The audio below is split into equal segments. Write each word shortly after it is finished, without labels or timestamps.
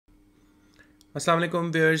अस्सलाम वालेकुम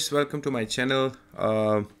viewers, welcome to my channel.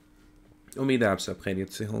 उम्मीद है आप सब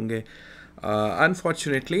खैरियत से होंगे।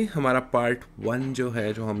 अनफॉर्चुनेटली हमारा पार्ट 1 जो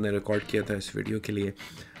है, जो हमने रिकॉर्ड किया था इस वीडियो के लिए,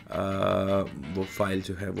 वो फाइल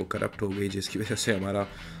जो है वो करप्ट हो गई, जिसकी वजह से हमारा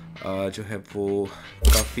जो है वो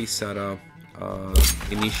काफ़ी सारा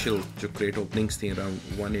इनिशियल जो क्रेट ओपनिंग्स थी अराउंड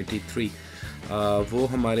 183 वो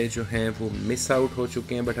हमारे जो हैं वो मिस आउट हो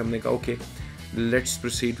चुके हैं। बट हमने कहा okay, let's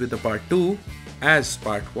proceed with the part 2 as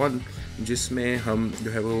part 1, जिसमें हम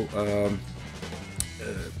जो है वो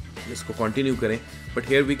इसको कंटिन्यू करें। But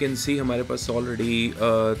here we can see हमारे पास ऑलरेडी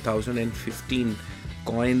 1015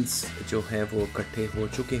 कॉइन्स जो हैं वो इकट्ठे हो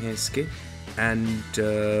चुके हैं इसके। एंड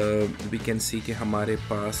वी कैन सी कि हमारे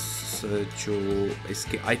पास जो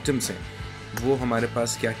इसके आइटम्स हैं वो हमारे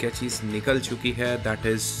पास क्या क्या चीज़ निकल चुकी है। दैट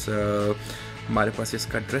इज़ हमारे पास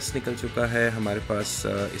इसका ड्रेस निकल चुका है, हमारे पास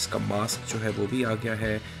इसका मास्क जो है वो भी आ गया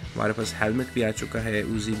है, हमारे पास हेलमेट भी आ चुका है,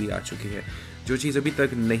 उजी भी आ चुकी है। जो चीज़ अभी तक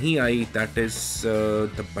नहीं आई दैट इज़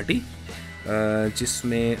द बडी,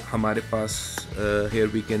 जिसमें हमारे पास हेयर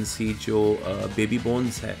वी कैन सी जो बेबी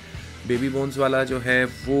बोन्स है, बेबी बोन्स वाला जो है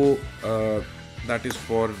वो दैट इज़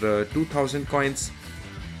फॉर 2000 कॉइन्स,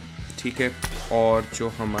 ठीक है। और जो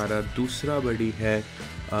हमारा दूसरा बडी है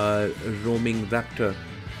रोमिंग रैप्टर,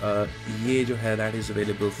 ये जो है that is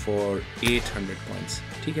available for 800 coins,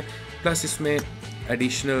 ठीक है। प्लस इसमें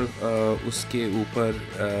एडिशनल उसके ऊपर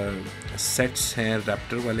सेट्स हैं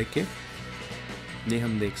रैप्टर वाले के, ये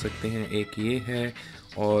हम देख सकते हैं। एक ये है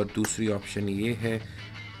और दूसरी ऑप्शन ये है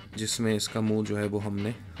जिसमें इसका मुंह जो है वो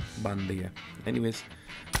हमने बांध दिया। एनीवेज,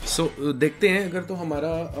 सो देखते हैं, अगर तो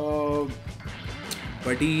हमारा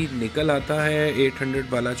बडी निकल आता है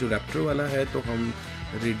 800 वाला जो रैप्टर वाला है तो हम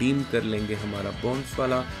रिडीम कर लेंगे हमारा बोन्स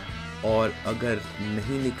वाला, और अगर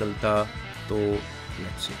नहीं निकलता तो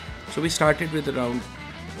let's see. So we started with around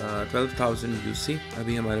 12,000 UC.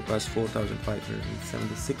 अभी हमारे पास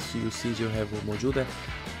 4,576 यूसी जो है वो मौजूद है,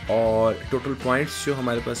 और टोटल पॉइंट्स जो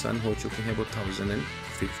हमारे पास अर्न हो चुके हैं वो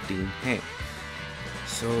 1015 हैं।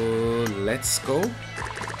 So let's go.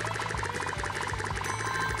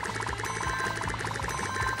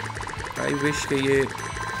 I wish कि ये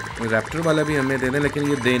रैप्टर वाला भी हमें दे दें, लेकिन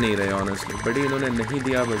ये दे नहीं रहे ऑनेस्टली। बड़ी इन्होंने नहीं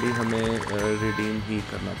दिया, बड़ी हमें रिडीम ही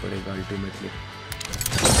करना पड़ेगा अल्टीमेटली,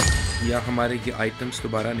 या हमारे ये आइटम्स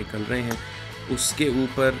दोबारा निकल रहे हैं उसके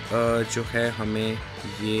ऊपर जो है हमें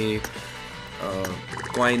ये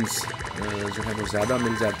कॉइन्स जो है वो ज़्यादा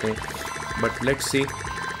मिल जाते हैं। बट लेट्स सी,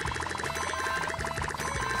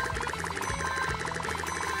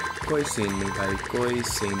 कोई सीन नहीं भाई, कोई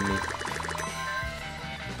सीन नहीं।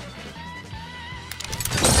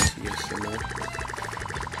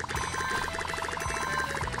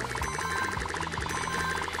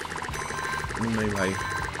 नहीं भाई,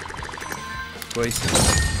 कोई सी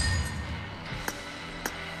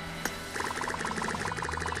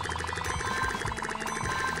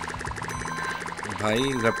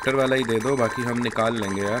भाई रैप्टर वाला ही दे दो, बाकी हम निकाल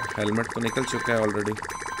लेंगे यार। हेलमेट तो निकल चुका है ऑलरेडी,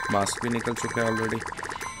 मास्क भी निकल चुका है ऑलरेडी।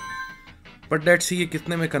 बट लेट्स सी ये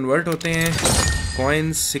कितने में कन्वर्ट होते हैं।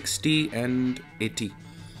 कॉइन्स 60 एंड 80,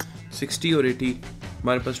 60 और 80,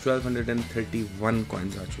 हमारे पास 1231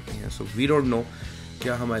 कॉइन्स आ चुके हैं। सो वी डोंट नो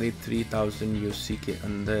क्या हमारी 3000 यूसी के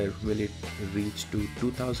अंदर will it reach to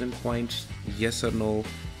 2000 points, yes और नो,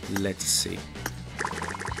 लेट्स सी।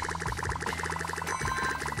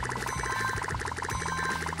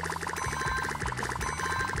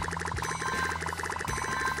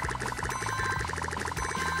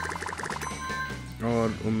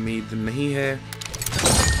 और उम्मीद नहीं है,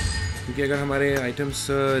 क्योंकि अगर हमारे आइटम्स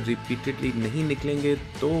रिपीटेडली नहीं निकलेंगे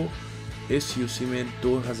तो इस यूसी में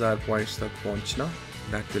 2000 पॉइंट्स तक पहुंचना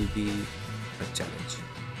that will be a challenge.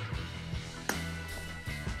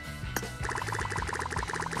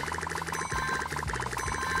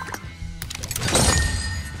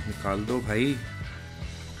 निकाल दो भाई,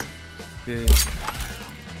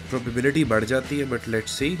 प्रोबेबिलिटी बढ़ जाती है। But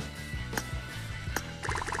let's see.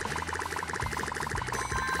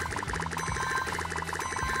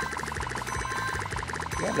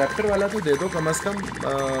 रैप्टर वाला तो दे दो कम से कम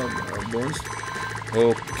बोन्स।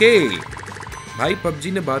 ओके भाई,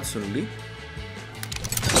 पबजी ने बात सुन ली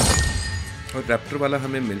और रैप्टर वाला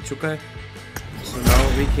हमें मिल चुका है। So now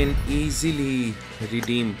we can easily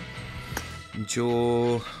redeem जो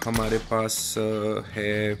हमारे पास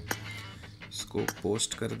है। इसको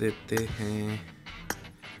पोस्ट कर देते हैं।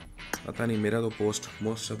 पता नहीं, मेरा तो post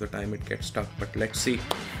most of the time it gets stuck, but let's see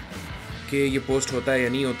कि ये पोस्ट होता है या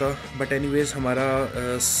नहीं होता। बट एनीवेज हमारा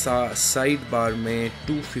साइड बार में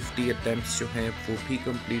 250 अटैम्प्ट्स जो हैं वो भी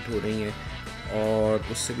कंप्लीट हो रही हैं, और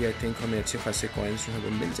उससे भी आई थिंक हमें अच्छे खासे कॉइन्स जो है वो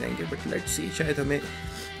मिल जाएंगे। बट लेट्स सी, शायद हमें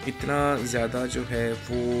इतना ज़्यादा जो है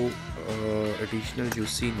वो एडिशनल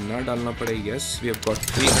यूसी ना डालना पड़े। Yes, we have got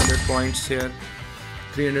 300 points hair,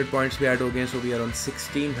 300 points भी ऐड हो गए, so we are on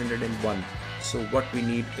 1601। So what we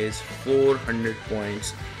need is 400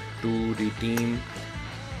 points to redeem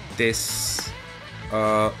this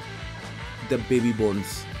the baby bones.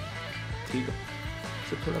 ठीक है,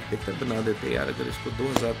 तो थोड़ा बेहतर बना देते यार, अगर इसको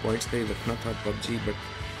 2000 पॉइंट्स का ही रखना था पबजी। बट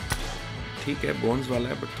ठीक है, बोन्स वाला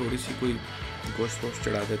है, बट थोड़ी सी कोई गोश्त वोश्त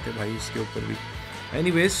चढ़ा देते भाई इसके ऊपर भी।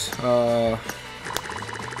 एनीवेज,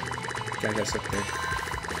 क्या कह सकते हैं,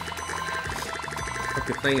 अब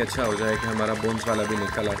कितना ही अच्छा हो जाए कि हमारा बोन्स वाला भी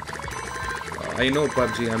निकल आए। I know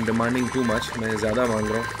PUBG, I am demanding too much, मैं ज़्यादा मांग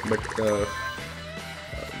रहा हूँ, but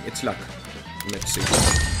it's luck, let's see.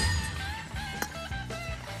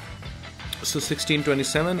 So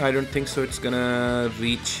 1627, I don't think so it's gonna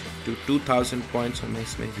reach to 2000 points। हमें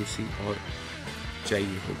इसमें यूसी और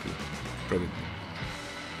चाहिए होगी प्रवृत्ति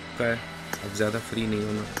का है। अब ज़्यादा फ्री नहीं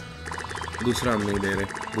होना, दूसरा हम नहीं दे रहे,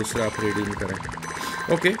 दूसरा आप रिडीम करें।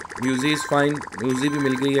 Okay, UG is fine, UG भी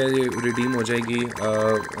मिल गई है, ये रिडीम हो जाएगी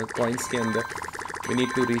कॉइन्स के अंदर। We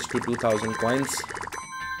need to reach to 2000 coins.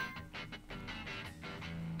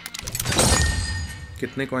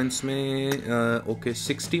 कितने कॉइन्स में? ओके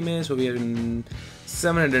 60 में, so we are in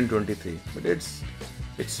 723। But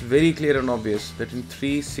it's very clear and obvious that in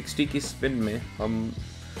 360 की स्पिन में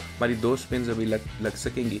हमारी 2 स्पिन्स अभी लग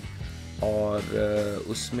सकेंगी, और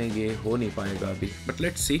उसमें ये हो नहीं पाएगा अभी। बट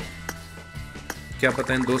लेट्स सी, क्या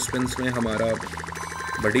पता इन 2 स्पिन्स में हमारा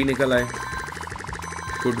बड़ी निकल आए।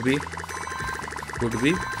 Could be, could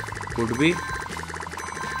be, could be,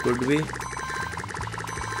 could be,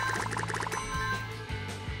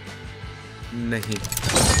 नहीं।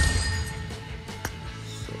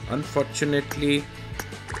 अनफॉर्चुनेटली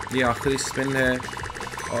ये आखिरी स्पिन है,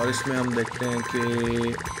 और इसमें हम देखते हैं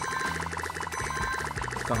कि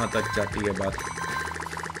कहाँ तक जाती है बात।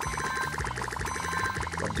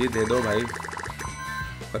 पबजी दे दो भाई,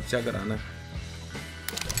 खर्चा कराना।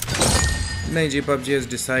 नहीं जी, पबजी हैज़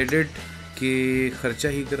डिसाइडेड कि खर्चा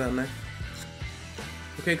ही कराना है।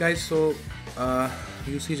 ओके गाइस, सो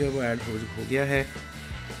यूसी जो है वो ऐड हो गया है।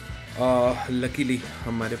 लकीली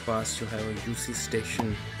हमारे पास जो है वो UC station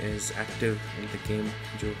is active in the game,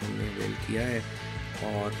 जो हमने वेल किया है।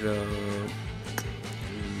 और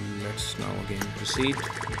let's now again proceed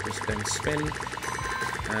with this 10 spin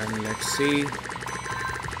and let's see.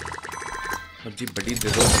 अब जी बड़ी दे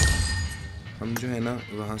दो, हम जो है ना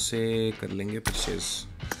वहाँ से कर लेंगे परचेज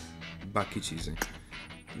बाकी चीज़ें।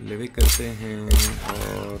 लिव करते हैं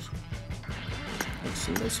और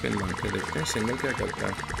सिंगल स्पिन मार के देखते हैं सिंगल क्या करता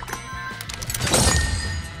है।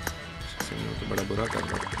 सिंगल तो बड़ा बुरा कर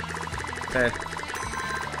रहा है।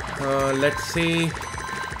 लेट्स सी,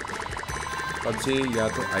 पबजी या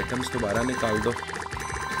तो आइटम्स दोबारा निकाल दो।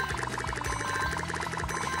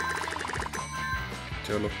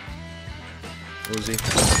 चलो उजी,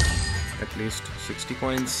 एटलीस्ट 60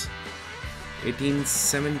 कॉइन्स,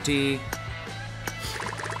 1870।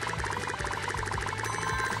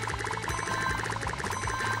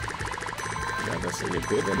 से ये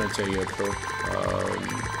दे देना चाहिए। तो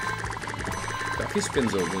काफ़ी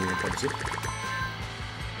स्पिन्स हो गई हैं पबजी,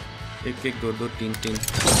 1-1, 2-2, 3-3।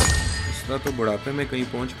 इस तरह तो बुढ़ापे में कहीं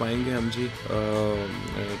पहुंच पाएंगे हम जी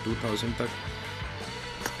 2000 तक।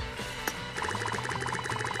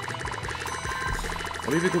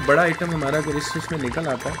 अभी भी कोई बड़ा आइटम हमारा अगर इसमें निकल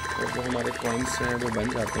आता है तो वो हमारे कॉइन्स हैं वो बन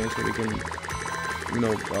जाते हैं। So we can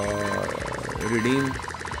redeem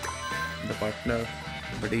the partner.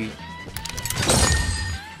 बड़ी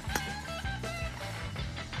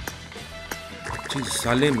चीज़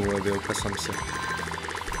सालिम हुए वे कसम से।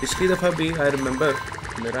 पिछली दफ़ा भी आई रिमेंबर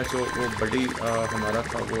मेरा जो वो बडी हमारा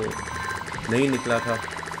था वो नहीं निकला था।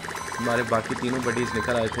 हमारे बाकी तीनों बडीज़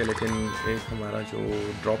निकल आए थे, लेकिन एक हमारा जो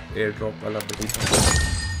एयर ड्रॉप वाला बडी था वो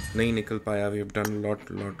नहीं निकल पाया। We have done lot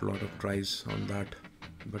of tries on that,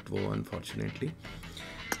 but वो अनफॉर्चुनेटली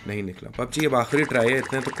नहीं निकला। पबजी अब आखिरी ट्राई है,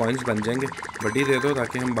 इतने तो कॉइन्स बन जाएंगे। बडी दे दो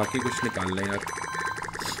ताकि हम बाकी कुछ निकाल लें यार।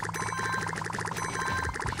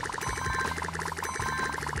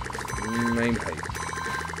 नहीं भाई,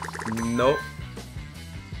 नो।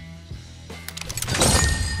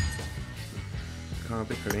 कहाँ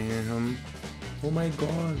पे खड़े हैं हम? ओ माय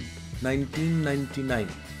गॉड, 1999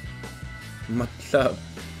 मतलब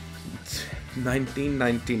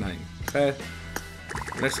 1999। खैर,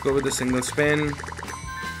 let's go with the single spin.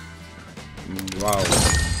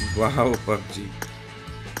 Wow PUBG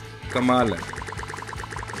कमाल है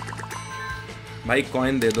भाई।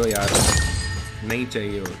 कॉइन दे दो यार, नहीं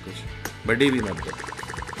चाहिए और कुछ, बड़ी भी मत दो।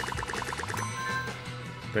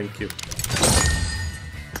 Thank you.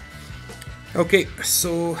 Okay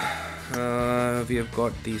so we have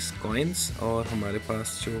got these coins और हमारे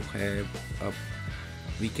पास जो है अब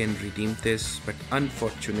we can redeem this, but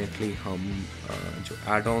unfortunately हम जो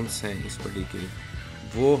एड ऑन्स हैं इस बड़ी के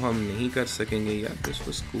वो हम नहीं कर सकेंगे यार। दिस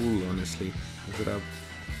वाज कूल ऑनेस्टली, ज़रा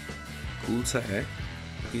कूल सा है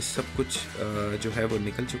कि सब कुछ जो है वो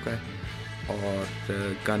निकल चुका है, और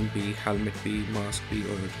गन भी, हेलमेट भी, मास्क भी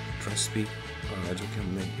और ड्रेस भी जो कि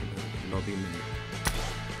हमने लॉबी में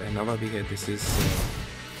पहना हुआ भी है।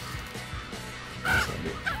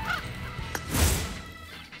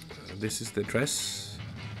 This is the dress,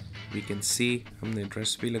 we can see हमने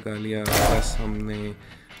ड्रेस भी लगा लिया, प्लस हमने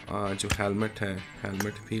जो हेलमेट है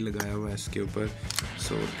हेलमेट भी लगाया हुआ है इसके ऊपर।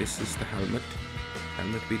 So this is the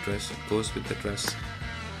helmet भी dress goes with the dress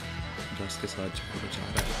के साथ जो जा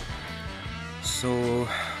रहा है। So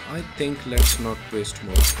I think let's not waste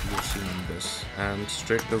more using on this, and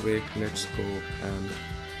straight away let's go and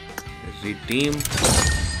redeem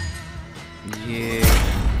ये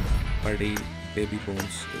बड़ी baby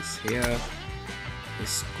bones is here।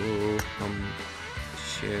 इसको हम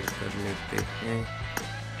शेयर कर लेते हैं।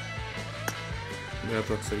 मेरा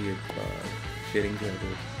तो अक्सर ये शेयरिंग जो है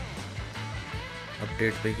वो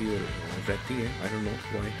अपडेट पे ही रहती है, I don't know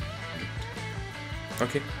why।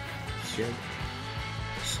 Okay, share.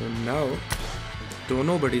 So now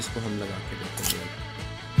दोनों बडीज़ को हम लगा के देखते हैं।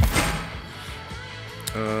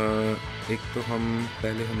 एक तो हम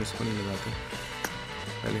पहले हम इसको नहीं लगाते,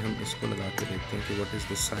 पहले हम इसको लगा के देखते हैं कि व्हाट इज़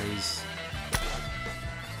द साइज़।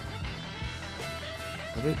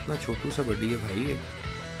 अबे इतना छोटू सा बडी है भाई,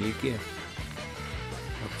 ये क्या है?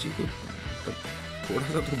 PUBG को थोड़ा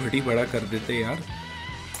सा तो बड़ी बड़ा कर देते यार।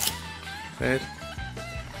 खैर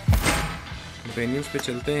वेन्यूज़ पे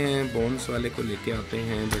चलते हैं, बोन्स वाले को लेके आते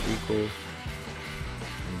हैं बडी को।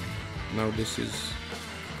 Now this is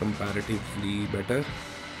comparatively better।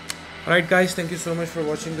 Alright guys, thank you so much for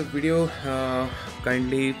watching the video।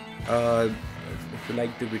 Kindly if you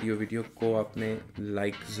like the video को आपने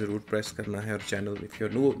like ज़रूर प्रेस करना है, और channel if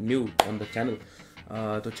you're new on the channel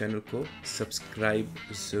तो चैनल को subscribe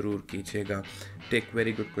ज़रूर कीजिएगा। Take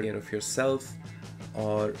very good care of yourself,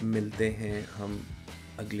 और मिलते हैं हम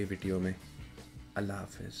अगली वीडियो में। अल्लाह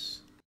हाफ़िज़।